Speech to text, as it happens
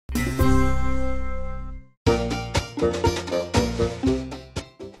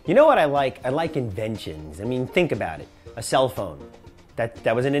You know what I like? I like inventions. I mean, think about it. A cell phone,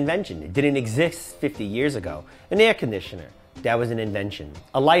 that was an invention. It didn't exist 50 years ago. An air conditioner, that was an invention.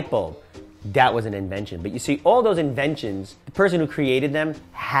 A light bulb, that was an invention. But you see, all those inventions, the person who created them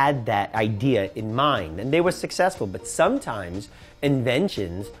had that idea in mind, and they were successful. But sometimes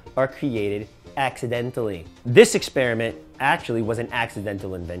inventions are created accidentally. This experiment actually was an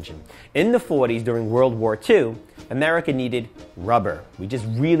accidental invention. In the 40s, during World War II, America needed rubber. We just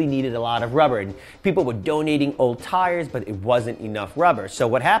really needed a lot of rubber. And people were donating old tires, but it wasn't enough rubber. So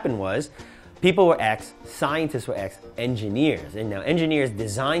what happened was, people were X, scientists were X, engineers. And now engineers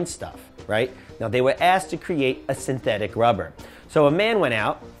design stuff, right? Now they were asked to create a synthetic rubber. So a man went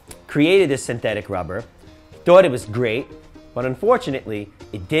out, created this synthetic rubber, thought it was great, but unfortunately,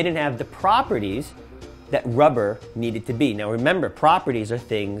 it didn't have the properties that rubber needed to be. Now remember, properties are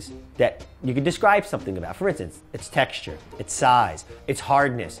things that you can describe something about. For instance, its texture, its size, its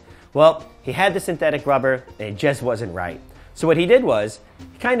hardness. Well, he had the synthetic rubber and it just wasn't right. So what he did was,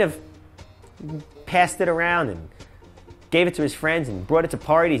 he kind of passed it around and gave it to his friends and brought it to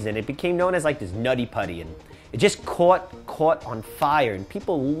parties, and it became known as like this nutty putty, and it just caught on fire and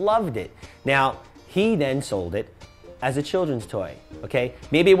people loved it. Now, he then sold it as a children's toy, okay?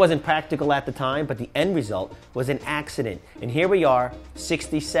 Maybe it wasn't practical at the time, but the end result was an accident. And here we are,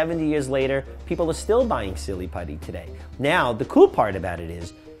 60, 70 years later, people are still buying silly putty today. Now, the cool part about it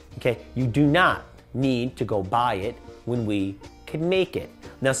is, okay, you do not need to go buy it when we can make it.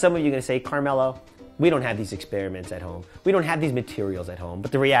 Now, some of you are gonna say, Carmelo, we don't have these experiments at home. We don't have these materials at home.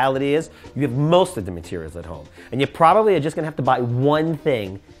 But the reality is, you have most of the materials at home. And you probably are just gonna have to buy one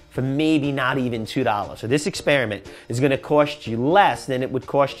thing for maybe not even $2. So this experiment is gonna cost you less than it would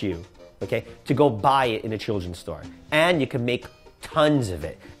cost you, okay, to go buy it in a children's store. And you can make tons of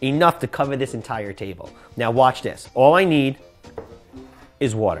it, enough to cover this entire table. Now watch this. All I need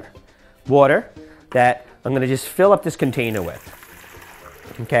is water. Water that I'm gonna just fill up this container with,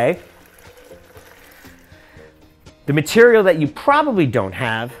 okay? The material that you probably don't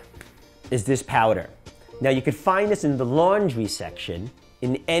have is this powder. Now you can find this in the laundry section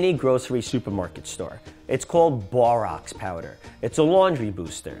in any grocery supermarket store. It's called borax powder. It's a laundry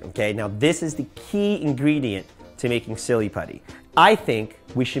booster, okay? Now this is the key ingredient to making silly putty. I think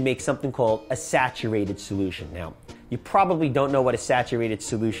we should make something called a saturated solution. Now, you probably don't know what a saturated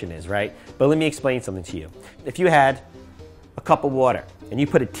solution is, right? But let me explain something to you. If you had a cup of water and you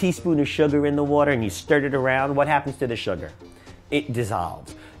put a teaspoon of sugar in the water and you stirred it around, what happens to the sugar? It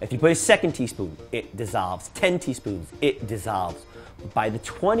dissolves. If you put a second teaspoon, it dissolves. 10 teaspoons, it dissolves. By the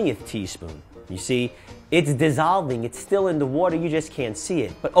 20th teaspoon, you see, it's dissolving, it's still in the water, you just can't see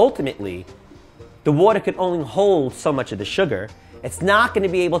it. But ultimately, the water can only hold so much of the sugar. It's not going to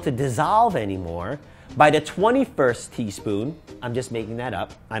be able to dissolve anymore. By the 21st teaspoon, I'm just making that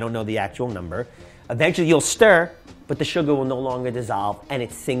up, I don't know the actual number, eventually you'll stir, but the sugar will no longer dissolve and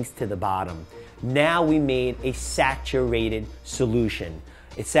it sinks to the bottom. Now we made a saturated solution.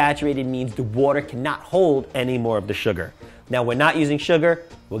 It's saturated means the water cannot hold any more of the sugar. Now we're not using sugar,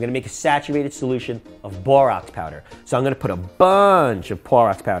 we're gonna make a saturated solution of borax powder. So I'm gonna put a bunch of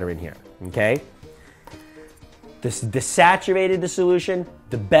borax powder in here, okay? The saturated the solution,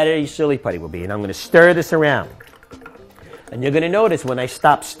 the better your silly putty will be. And I'm gonna stir this around. And you're gonna notice when I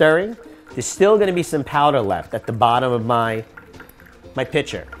stop stirring, there's still gonna be some powder left at the bottom of my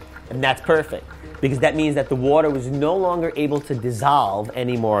pitcher. And that's perfect, because that means that the water was no longer able to dissolve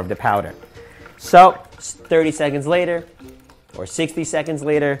any more of the powder. So 30 seconds later, or 60 seconds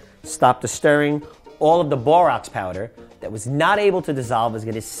later, stop the stirring. All of the borax powder that was not able to dissolve is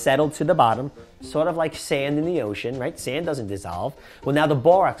going to settle to the bottom, sort of like sand in the ocean, right? Sand doesn't dissolve. Well, now the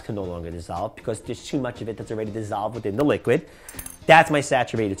borax can no longer dissolve because there's too much of it that's already dissolved within the liquid. That's my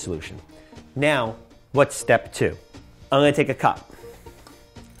saturated solution. Now, what's step two? I'm going to take a cup.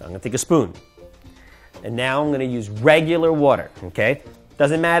 I'm going to take a spoon. And now I'm going to use regular water, okay?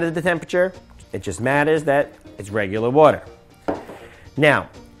 Doesn't matter the temperature. It just matters that it's regular water. Now,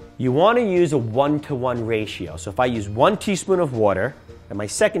 you want to use a 1-to-1 ratio. So if I use 1 teaspoon of water, and my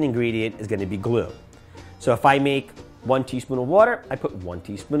second ingredient is going to be glue. So if I make 1 teaspoon of water, I put 1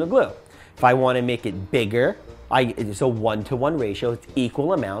 teaspoon of glue. If I want to make it bigger, it's a 1-to-1 ratio. It's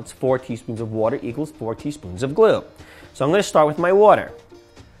equal amounts. 4 teaspoons of water equals 4 teaspoons of glue. So I'm going to start with my water.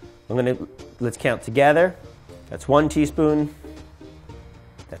 Let's count together. That's 1 teaspoon.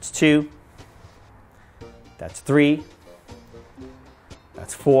 That's 2. That's 3.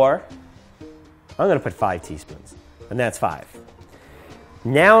 That's 4. I'm going to put 5 teaspoons, and that's 5.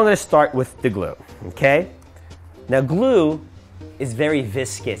 Now I'm going to start with the glue, okay? Now glue is very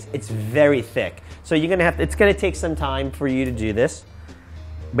viscous. It's very thick. So you're gonna it's gonna take some time for you to do this,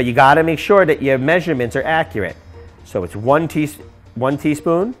 but you gotta make sure that your measurements are accurate. So it's one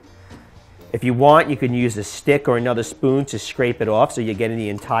teaspoon. If you want, you can use a stick or another spoon to scrape it off so you're getting the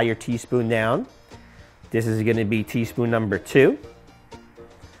entire teaspoon down. This is gonna be teaspoon number 2.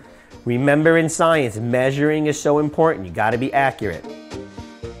 Remember, in science, measuring is so important. You gotta be accurate.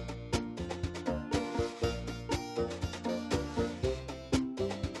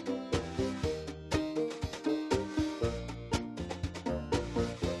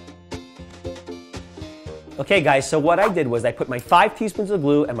 Okay guys, so what I did was I put my 5 teaspoons of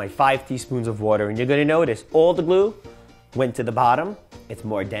glue and my 5 teaspoons of water, and you're gonna notice all the glue went to the bottom. It's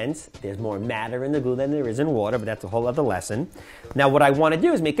more dense. There's more matter in the glue than there is in water, but that's a whole other lesson. Now what I wanna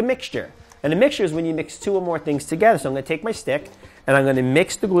do is make a mixture. And a mixture is when you mix 2 or more things together. So I'm gonna take my stick and I'm gonna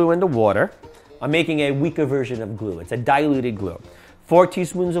mix the glue and the water. I'm making a weaker version of glue. It's a diluted glue. 4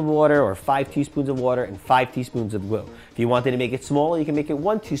 teaspoons of water or 5 teaspoons of water and 5 teaspoons of glue. If you wanted to make it smaller, you can make it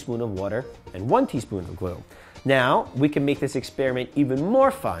 1 teaspoon of water and 1 teaspoon of glue. Now, we can make this experiment even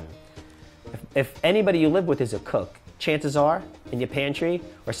more fun. If anybody you live with is a cook, chances are, in your pantry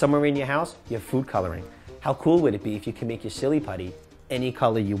or somewhere in your house, you have food coloring. How cool would it be if you could make your silly putty any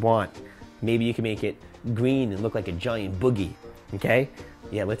color you want? Maybe you can make it green and look like a giant boogie, okay?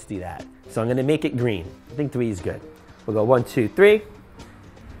 Yeah, let's do that. So I'm gonna make it green. I think 3 is good. We'll go 1, 2, 3.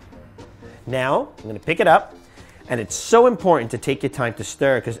 Now, I'm gonna pick it up, and it's so important to take your time to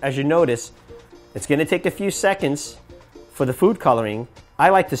stir, because as you notice, it's gonna take a few seconds for the food coloring. I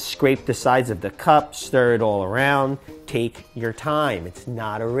like to scrape the sides of the cup, stir it all around. Take your time, it's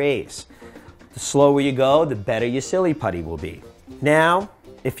not a race. The slower you go, the better your silly putty will be. Now,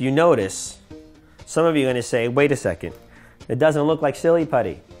 if you notice, some of you are gonna say, wait a second, it doesn't look like silly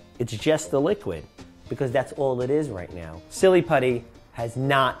putty. It's just the liquid, because that's all it is right now. Silly putty has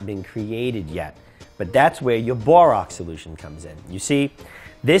not been created yet, but that's where your borax solution comes in. You see,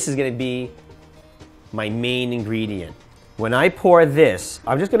 this is gonna be my main ingredient. When I pour this,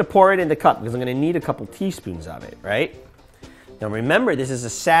 I'm just gonna pour it in the cup because I'm gonna need a couple teaspoons of it, right? Now remember, this is a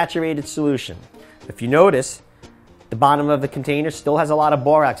saturated solution. If you notice, the bottom of the container still has a lot of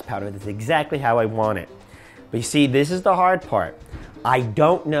borax powder. That's exactly how I want it. But you see, this is the hard part. I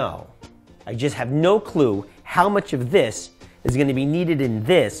don't know. I just have no clue how much of this is gonna be needed in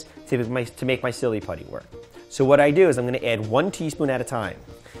this to make my silly putty work. So what I do is I'm gonna add 1 teaspoon at a time.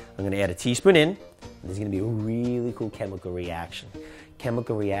 I'm gonna add a teaspoon in. There's gonna be a really cool chemical reaction.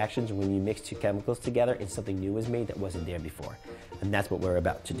 Chemical reactions are when you mix 2 chemicals together and something new is made that wasn't there before. And that's what we're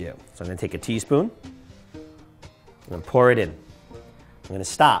about to do. So I'm gonna take a teaspoon, I'm gonna pour it in. I'm gonna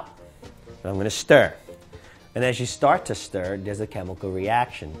stop, and I'm gonna stir. And as you start to stir, there's a chemical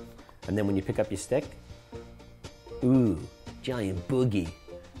reaction. And then when you pick up your stick, ooh, giant boogie.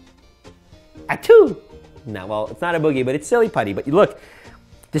 Achoo! Now, well, it's not a boogie, but it's silly putty. But look,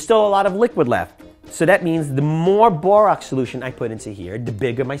 there's still a lot of liquid left. So that means the more borax solution I put into here, the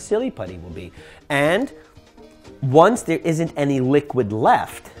bigger my silly putty will be. And once there isn't any liquid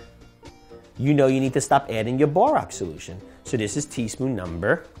left, you know you need to stop adding your borax solution. So this is teaspoon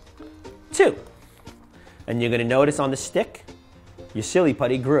number 2. And you're gonna notice on the stick, your silly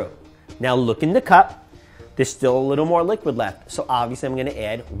putty grew. Now look in the cup, there's still a little more liquid left. So obviously I'm gonna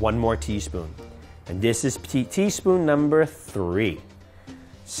add 1 more teaspoon. And this is teaspoon number 3.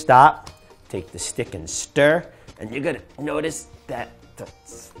 Stop, take the stick and stir, and you're gonna notice that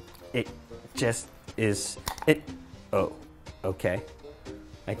it just is, oh, okay.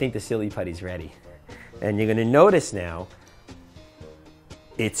 I think the silly putty's ready. And you're gonna notice now,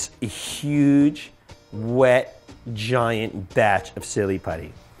 it's a huge, wet, giant batch of silly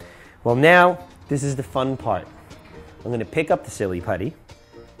putty. Well now, this is the fun part. I'm gonna pick up the silly putty,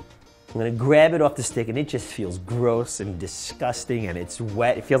 I'm gonna grab it off the stick, and it just feels gross and disgusting, and it's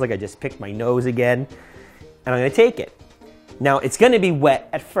wet. It feels like I just picked my nose again. And I'm gonna take it. Now, it's gonna be wet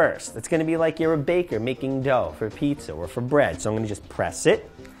at first. It's gonna be like you're a baker making dough for pizza or for bread. So I'm gonna just press it.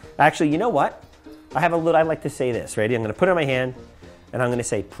 Actually, you know what? I like to say this, ready? I'm gonna put it in my hand, and I'm gonna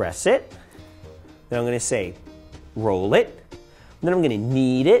say press it. Then I'm gonna say roll it. Then I'm gonna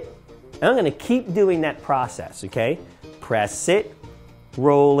knead it. And I'm gonna keep doing that process, okay? Press it,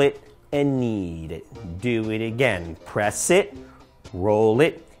 roll it, and knead it. Do it again. Press it, roll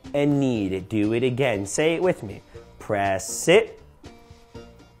it, and knead it. Do it again. Say it with me. Press it,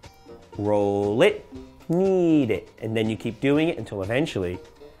 roll it, knead it. And then you keep doing it until eventually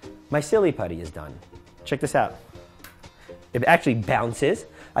my silly putty is done. Check this out. It actually bounces.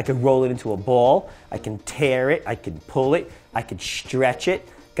 I can roll it into a ball. I can tear it. I can pull it. I can stretch it.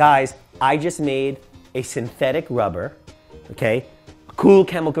 Guys, I just made a synthetic rubber okay? A cool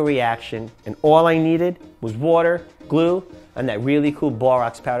chemical reaction, and all I needed was water, glue, and that really cool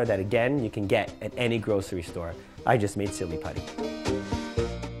borax powder that, again, you can get at any grocery store. I just made silly putty.